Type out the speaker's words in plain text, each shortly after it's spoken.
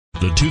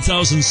The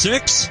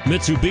 2006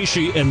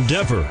 Mitsubishi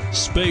Endeavor.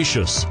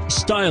 Spacious,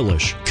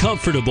 stylish,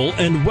 comfortable,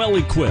 and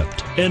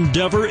well-equipped.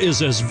 Endeavor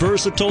is as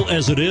versatile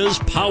as it is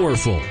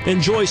powerful.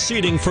 Enjoy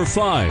seating for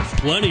 5,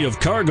 plenty of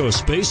cargo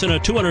space, and a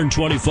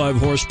 225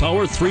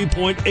 horsepower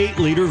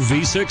 3.8-liter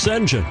V6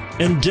 engine.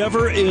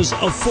 Endeavor is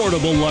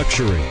affordable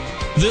luxury.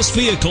 This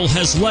vehicle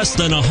has less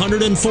than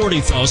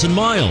 140,000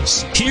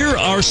 miles. Here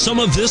are some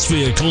of this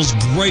vehicle's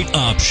great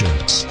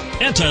options: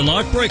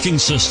 anti-lock braking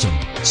system,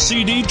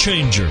 CD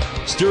changer,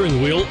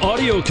 steering wheel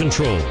audio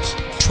controls,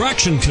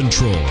 traction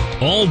control,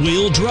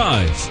 all-wheel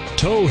drive,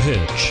 tow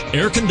hitch,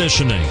 air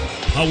conditioning,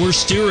 power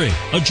steering,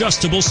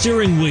 adjustable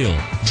steering wheel,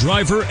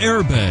 driver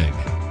airbag.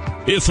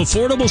 If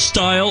affordable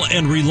style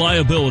and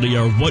reliability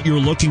are what you're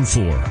looking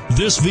for,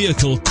 this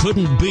vehicle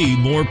couldn't be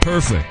more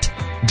perfect.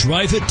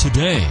 Drive it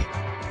today.